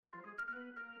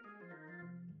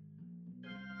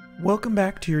Welcome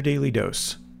back to your Daily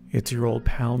Dose. It's your old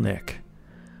pal Nick.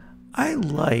 I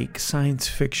like science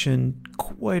fiction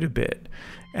quite a bit,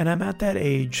 and I'm at that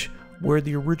age where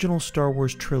the original Star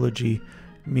Wars trilogy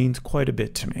means quite a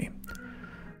bit to me.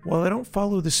 While I don't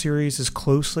follow the series as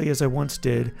closely as I once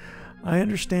did, I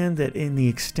understand that in the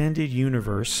extended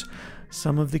universe,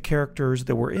 some of the characters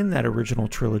that were in that original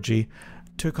trilogy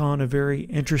took on a very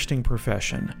interesting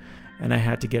profession, and I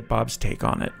had to get Bob's take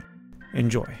on it.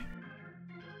 Enjoy.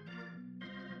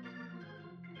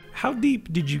 How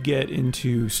deep did you get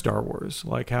into Star Wars?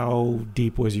 Like, how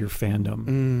deep was your fandom?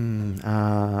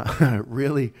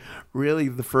 Really,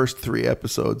 the first 3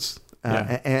 episodes.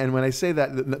 And when I say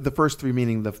that, the first 3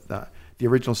 meaning the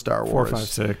original Star Wars. 4, 5,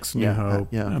 6, New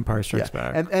Hope, Empire Strikes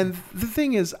Back. And the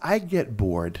thing is, I get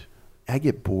bored. I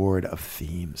get bored of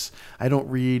themes. I don't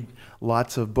read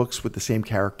lots of books with the same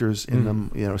characters in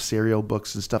them, serial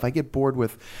books and stuff. I get bored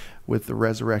with the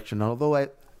resurrection. Although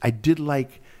I did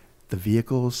like the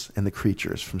vehicles and the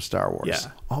creatures from Star Wars.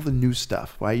 Yeah. All the new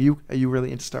stuff. Why are you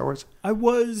really into Star Wars? I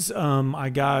was. I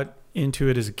got into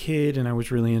it as a kid, and I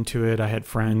was really into it. I had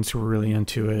friends who were really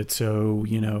into it, so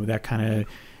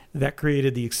that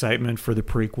created the excitement for the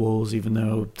prequels, even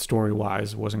though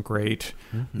story-wise it wasn't great.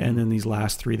 Mm-hmm. And then these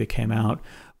last 3 that came out.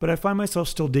 But I find myself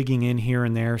still digging in here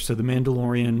and there. So The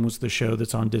Mandalorian was the show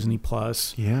that's on Disney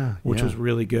Plus, which was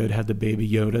really good. Had the Baby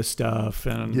Yoda stuff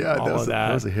and all of that.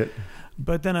 That was a hit.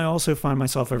 But then I also find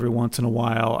myself every once in a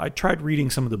while, I tried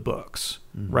reading some of the books,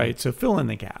 right? So fill in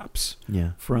the gaps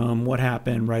from what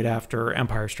happened right after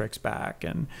Empire Strikes Back,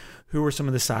 and who were some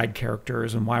of the side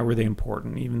characters and why were they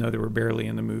important, even though they were barely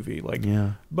in the movie. Like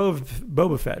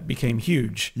Boba Fett became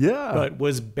huge, but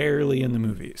was barely in the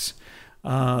movies.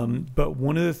 But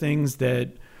one of the things that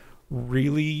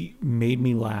really made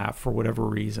me laugh for whatever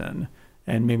reason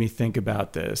and made me think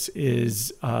about this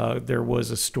is there was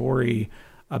a story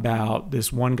about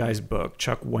this one guy's book,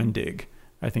 Chuck Wendig,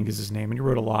 I think is his name. And he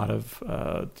wrote a lot of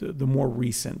the more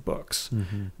recent books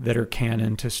that are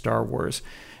canon to Star Wars.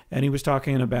 And he was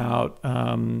talking about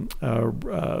a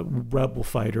rebel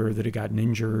fighter that had gotten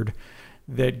injured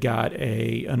that got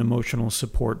an emotional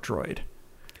support droid.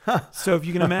 So if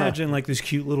you can imagine like this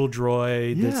cute little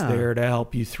droid that's there to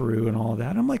help you through and all of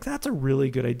that. I'm like, that's a really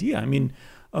good idea. I mean,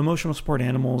 emotional support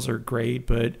animals are great,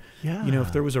 but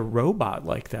if there was a robot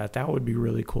like that, that would be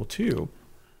really cool too.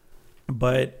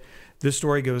 But this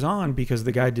story goes on because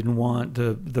the guy didn't want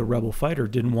the rebel fighter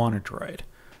didn't want a droid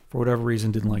for whatever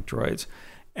reason, didn't like droids.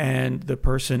 And the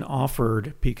person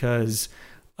offered because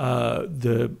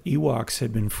the Ewoks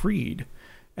had been freed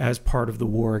as part of the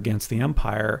war against the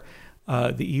Empire.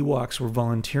 The Ewoks were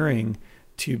volunteering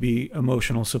to be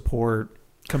emotional support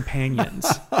companions.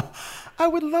 I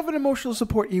would love an emotional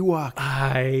support Ewok.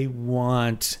 I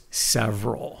want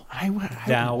several.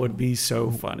 That would be so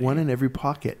funny. One in every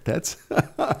pocket. That's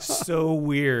so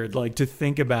weird, like to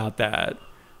think about that.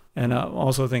 And I'm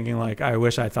also thinking like, I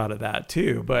wish I thought of that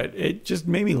too, but it just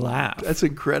made me laugh. That's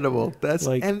incredible.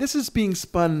 And this is being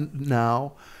spun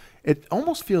now. It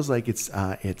almost feels like it's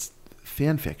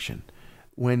fan fiction.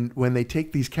 When they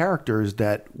take these characters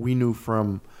that we knew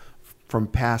from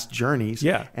past journeys,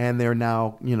 and they're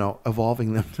now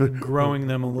evolving them, growing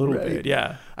them a little bit,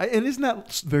 and isn't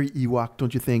that very Ewok?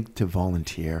 Don't you think, to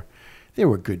volunteer? They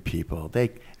were good people.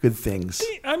 Good things.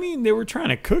 I mean, they were trying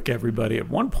to cook everybody at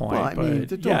one point. Well, I mean,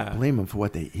 don't blame them for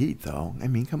what they eat, though. I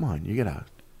mean, come on, you gotta.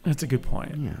 That's a good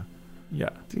point. Yeah.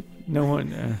 No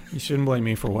one. You shouldn't blame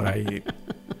me for what I eat.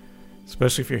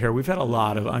 Especially if you're here. We've had a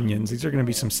lot of onions. These are going to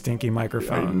be some stinky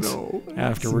microphones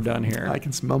after we're done here. I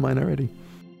can smell mine already.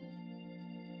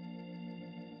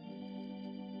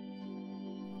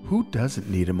 Who doesn't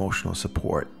need emotional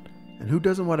support? And who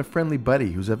doesn't want a friendly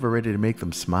buddy who's ever ready to make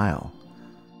them smile?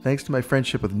 Thanks to my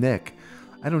friendship with Nick,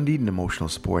 I don't need an emotional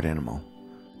support animal.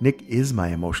 Nick is my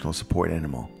emotional support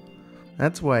animal.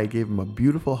 That's why I gave him a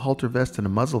beautiful halter vest and a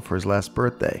muzzle for his last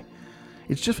birthday.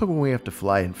 It's just for when we have to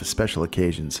fly in for special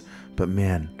occasions, but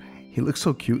man, he looks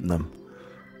so cute in them.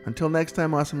 Until next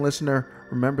time, awesome listener,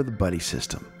 remember the buddy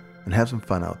system and have some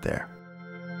fun out there.